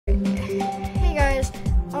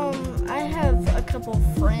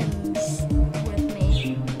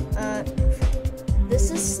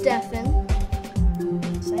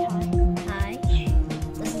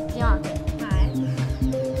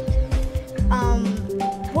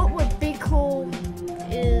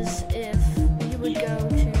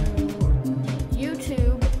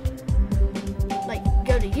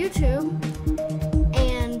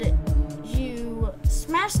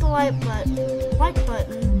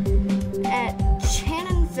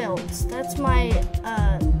That's my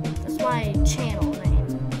channel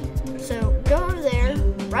name. So go over there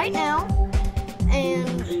right now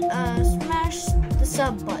and smash the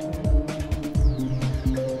sub button.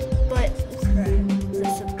 But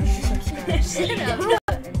subscribe. Shut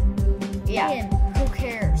up. Yeah. Who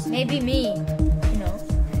cares? Maybe me. You know.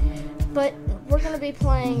 But we're gonna be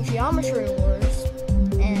playing Geometry Wars,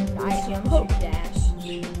 and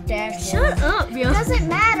Geometey Dash. Shut up, yo. Doesn't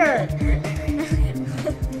matter.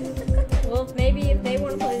 Well, maybe if they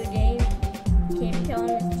want to play the game, can't be telling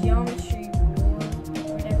them it's Geometry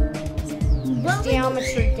or whatever. It's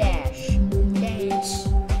Geometry Dash.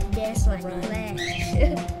 Dash like Flash.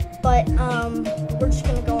 But we're just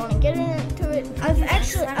gonna go on and get into it. I've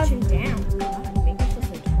down. God, make me feel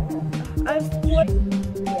so tall.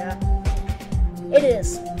 Yeah, it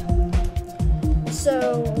is. So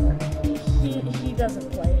he doesn't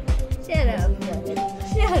play. Shut up.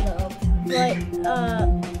 Shut up. But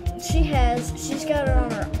she's got it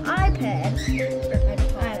on her iPad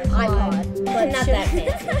or iPod, but Not that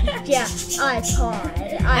fancy. yeah,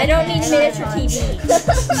 iPod. I don't need miniature iPod.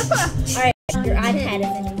 TV. Alright, your iPad is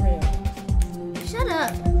in your room. Shut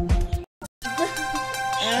up.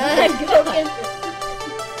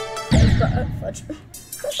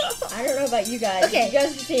 I don't know about you guys. Okay. You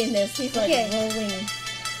guys are seeing this. He's like rolling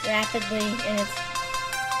rapidly, and it's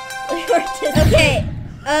Okay.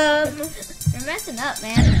 You're messing up,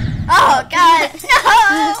 man. Oh God.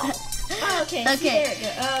 No. Oh, okay. Okay. See, there it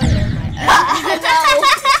goes. Oh, never mind.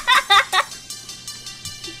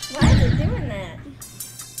 Why is it doing that?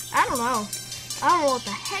 I don't know. I don't know what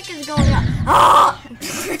the heck is going on. Oh!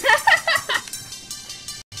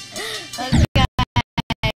 Okay, guys.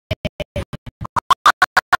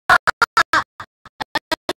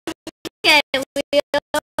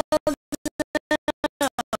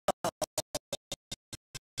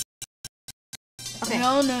 Okay, we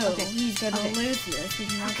all know he's gonna lose this.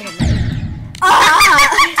 He's not gonna make it.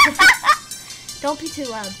 Don't be too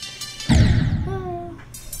loud.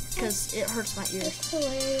 Because it hurts my ears. That's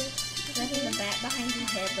hilarious. That in the back behind your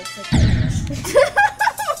head looks like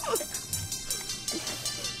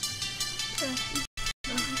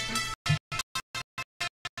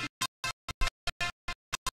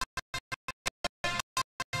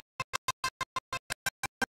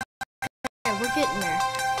Okay, we're getting there.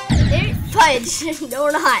 There's fudge. No,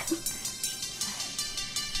 we're not.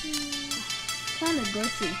 Kind of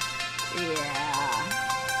glitchy. Yeah.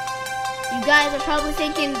 You guys are probably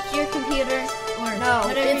thinking it's your computer or No,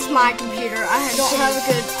 whatever it's you my want. computer. I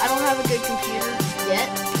don't have a good computer yet.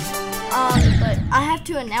 But I have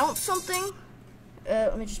to announce something.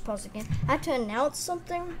 Let me just pause again. I have to announce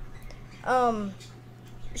something.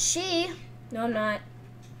 She No, I'm not.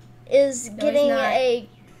 is getting not. a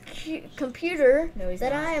computer No, he's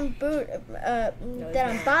that not. I am he's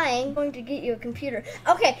I'm buying. I'm going to get you a computer.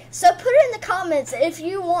 Okay, so put it in the comments if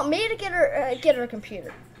you want me to get her a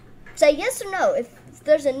computer. Say yes or no. If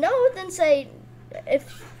there's a no, then say.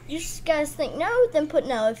 If you guys think no, then put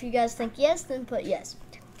no. If you guys think yes, then put yes.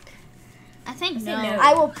 I think Say no. no.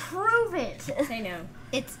 I will prove it. Say no.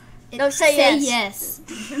 It's No, say yes. yes.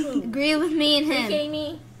 Agree with me and Are you him. kidding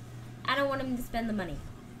me? I don't want him to spend the money.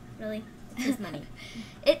 Really? It's his money.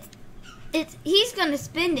 It's he's gonna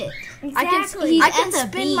spend it. Exactly. He's I at can the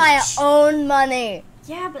spend my beach. own money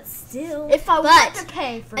Yeah, but still. if I want to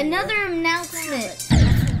pay for Another announcement. That's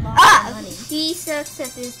a lot Ah! of money. He sucks at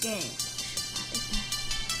this game.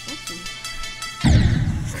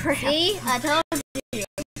 Crap. See, I told you.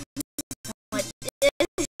 What is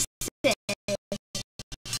it?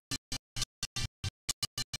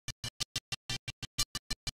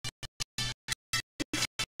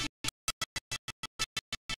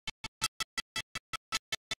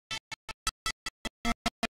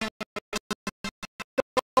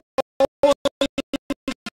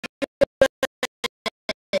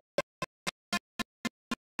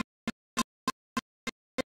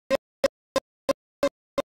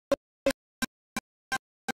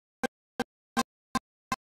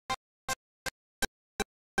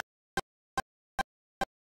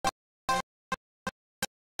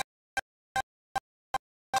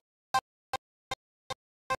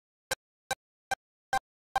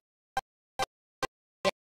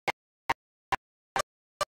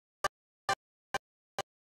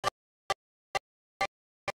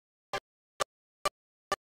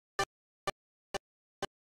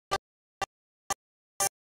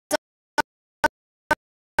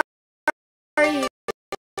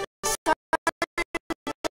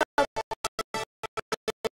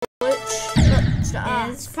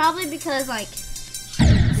 It's probably because like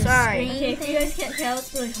Sorry. Okay, if you guys can't tell,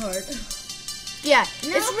 it's really hard. Yeah,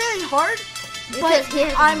 it's really hard, But he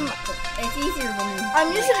has It's easier when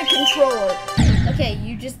I'm using a controller. Okay,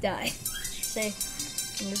 you just died. See,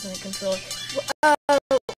 I'm using a controller.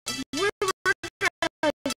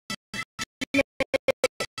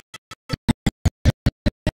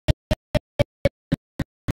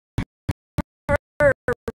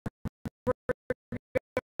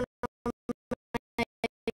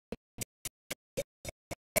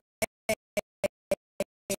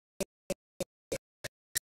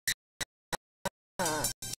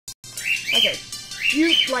 Okay,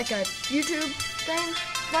 you like a YouTube thing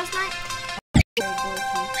last night?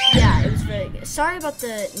 Yeah, it was very good. Sorry about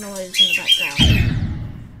the noise in the background.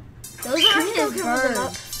 Those Can are you go his cover them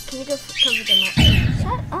up? birds. Can you go cover them up?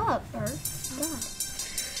 Shut up, bird.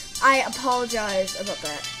 I apologize about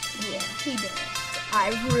that. Yeah, he did. I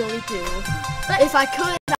really do. But if I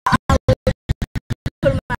could, I would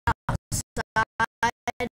put them outside.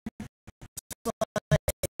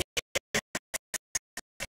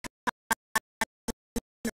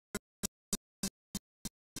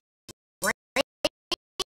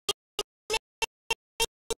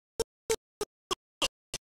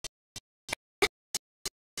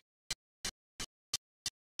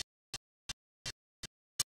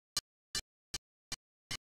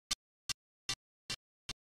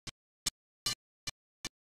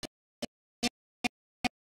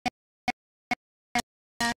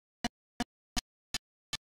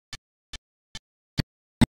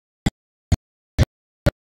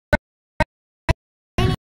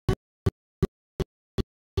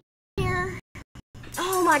 Here.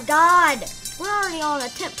 Oh my God! We're already on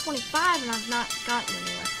attempt 25 and I've not gotten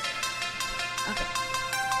anywhere. Okay.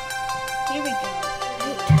 Here we go.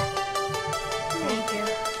 Thank you.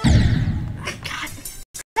 God.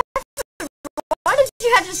 Why did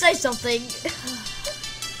you have to say something?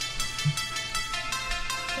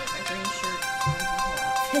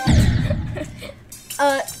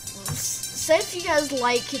 Say if you guys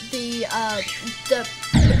like the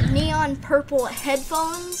neon purple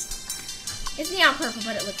headphones. It's neon purple,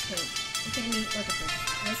 but it looks pink. Okay, look at this.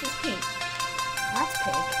 This is pink. That's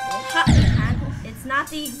pink. Hot pink. It's not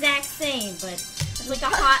the exact same, but it's like a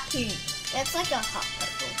hot pink. That's like a hot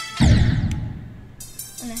purple.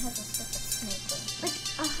 And it has a separate snake thing.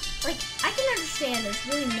 Like I can understand there's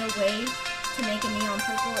really no way to make a neon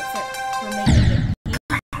purple except for making it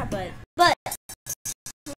pink, but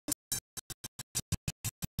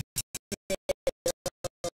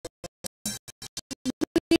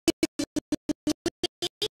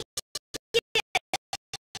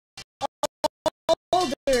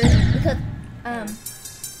because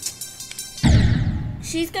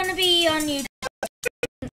she's gonna be on YouTube.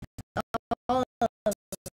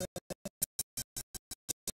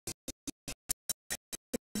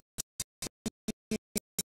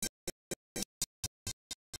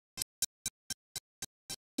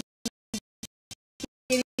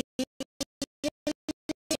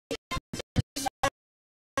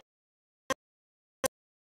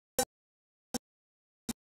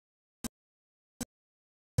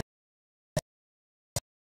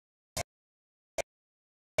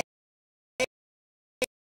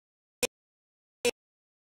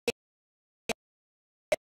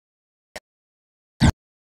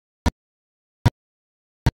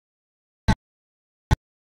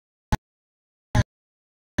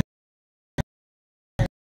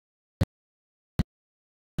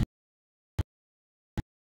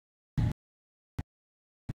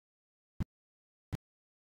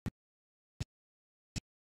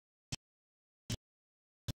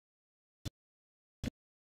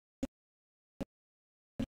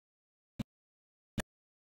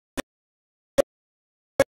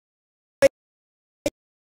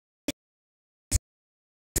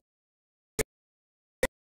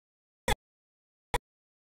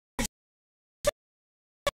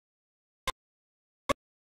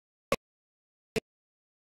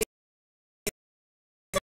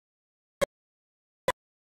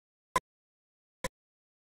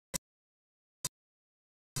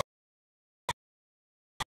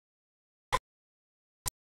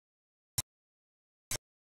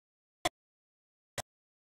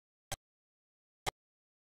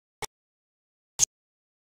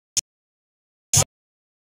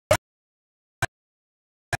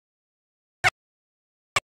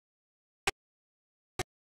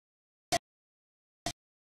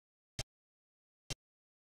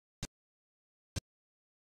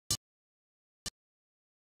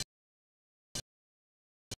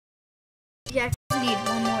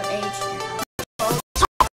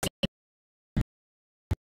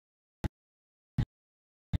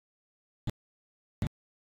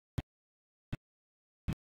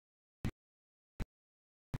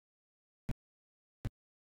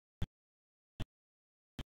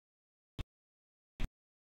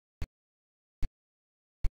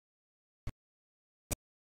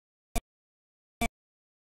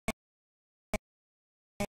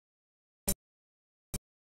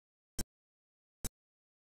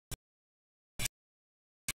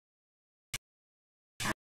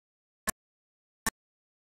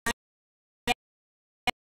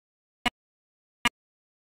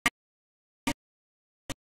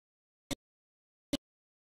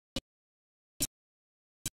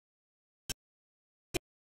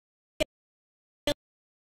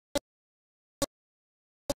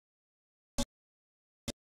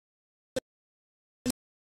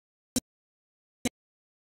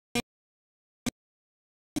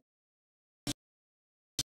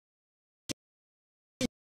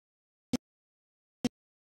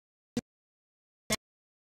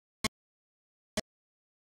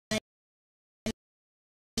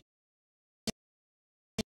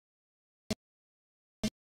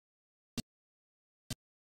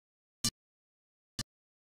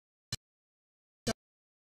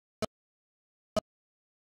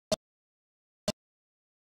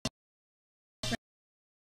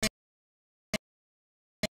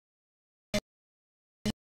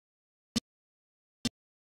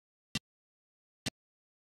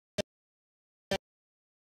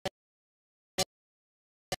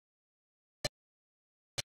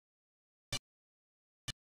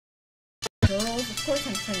 Of course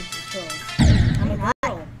I'm friends with girls. I'm a girl.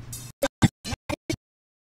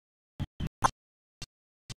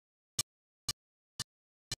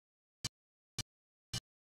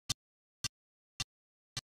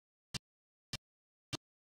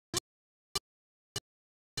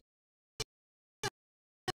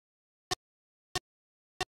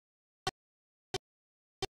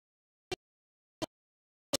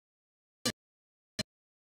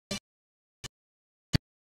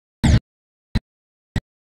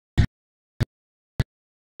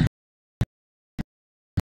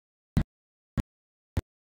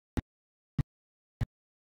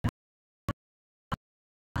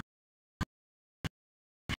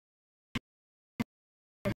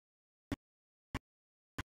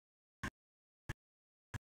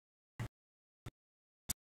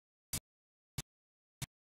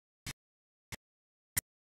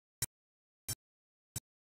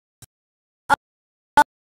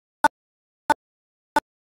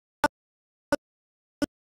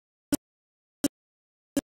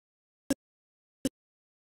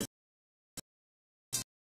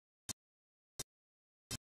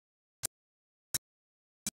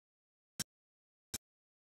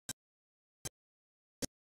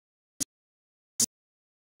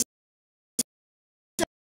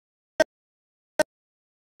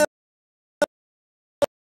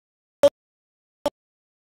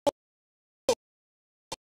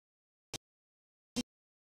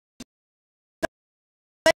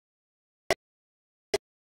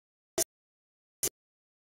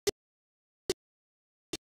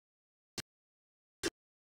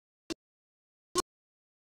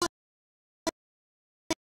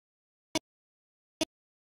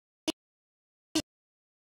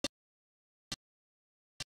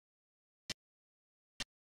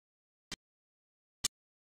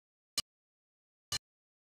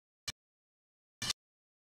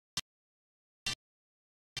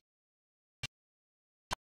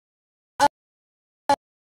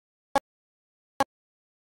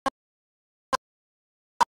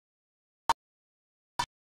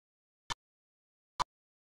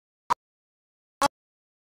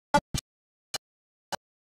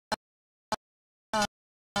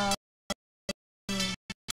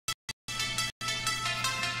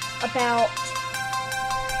 About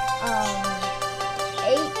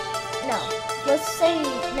 8, no, let's say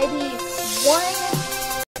maybe 1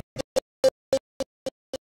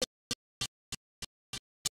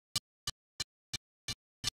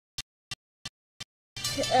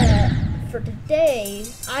 for today.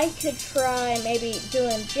 I could try maybe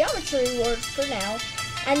doing geometry words for now,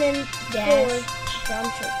 and then Dash. for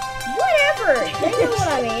geometry, whatever. They know what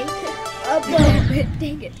I mean. But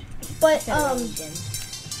Dang it. But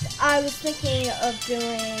I was thinking of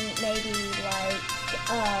doing maybe like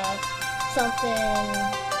something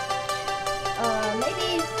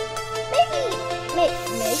maybe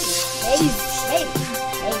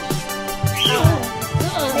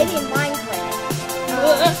Minecraft.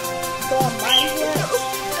 Go on Minecraft.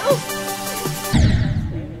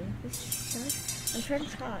 I'm trying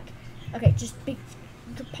to talk. Okay, just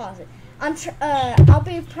pause it. I'll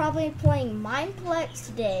be probably playing Mineplex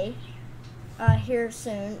today. Here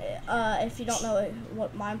soon. If you don't know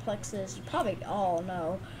what Mineplex is, you probably all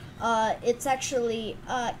know. It's actually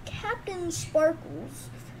Captain Sparkles,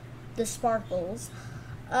 the Sparkles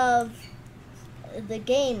of the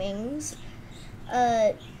gamings.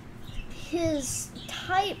 His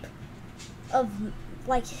type of,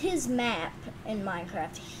 like, his map in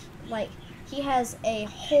Minecraft, he has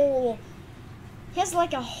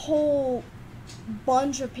like a whole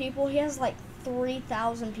bunch of people. He has like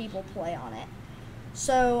 3,000 people play on it.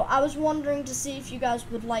 So I was wondering to see if you guys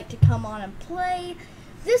would like to come on and play.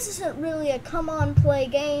 This isn't really a come on play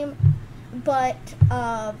game, but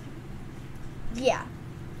yeah,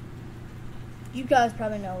 you guys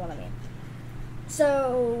probably know what I mean.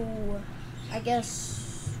 So I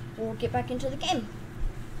guess we'll get back into the game.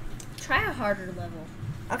 Try a harder level.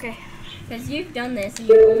 Okay. Because you've done this and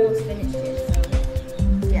you almost finished it. So.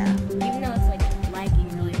 Yeah. Even though it's like lagging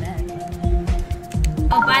really bad.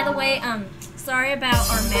 Oh, by the way, sorry about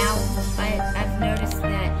our mouths. I've noticed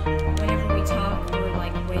that whenever we talk, we're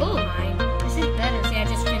like way behind. This is better. See, I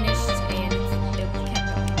just finished and it kept going.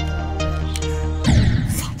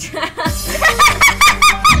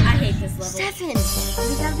 I hate this level. Stefan,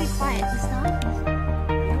 we gotta be quiet. Stop.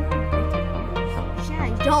 Yeah, I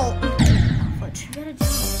don't. You gotta jump.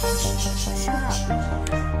 Shut up.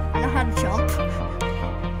 I know how to jump.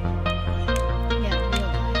 Yeah,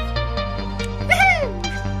 real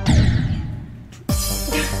life.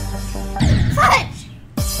 Fudge!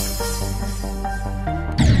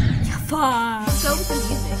 Fuck. Go with the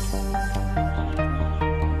music.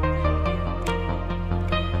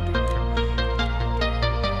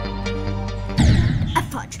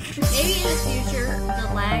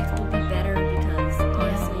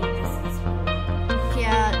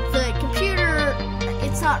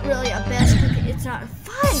 not really a best computer. It's not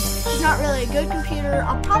fun. It's not really a good computer.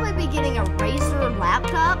 I'll probably be getting a Razer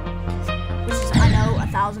laptop, which is, I know,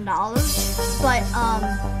 $1,000. But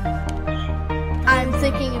I'm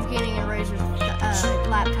thinking of getting a Razer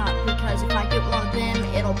laptop because if I get one of them,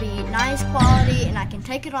 it'll be nice quality and I can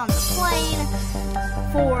take it on the plane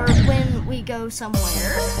for when we go somewhere. Do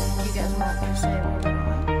you guys want to say where we're going?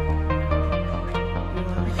 You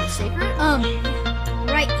want to make it a secret?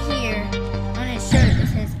 Right here on his shirt it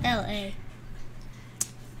says LA.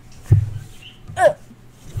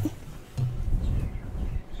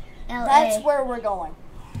 LA. That's where we're going.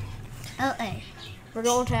 LA. We're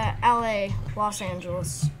going to LA, Los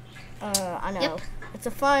Angeles. I know. Yep. It's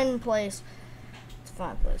a fun place. It's a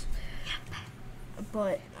fun place.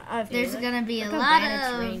 But There's gonna be a Look how lot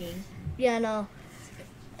bad of. it's raining. Yeah, I know.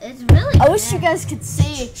 It's really. I wish bad. you guys could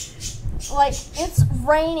see. Like, it's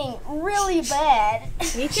raining really bad.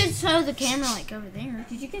 You could show the camera like over there.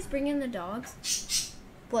 Did you guys bring in the dogs?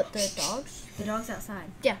 What, the dogs? The dogs outside.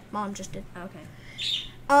 Yeah, Mom just did. Okay.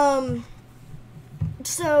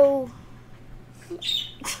 So,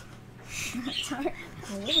 Sorry.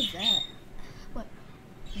 Well, what was that? What?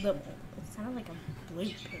 It sounded like a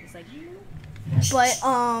bleep. It was like. but,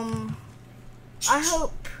 I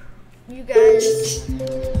hope you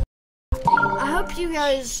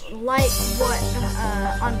guys like what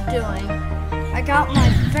I'm doing. I got my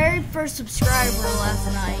very first subscriber last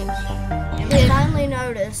night, and I finally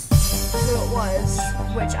noticed who it was,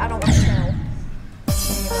 which I don't want to tell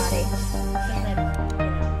anybody.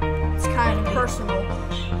 It's kind of personal.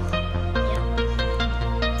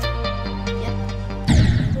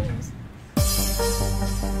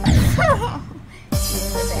 Shut up.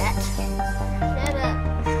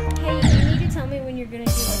 Hey, you need to tell me when you're gonna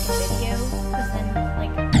do like a video, because then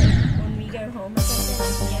like when we go home or something, I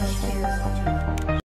can get a clear watching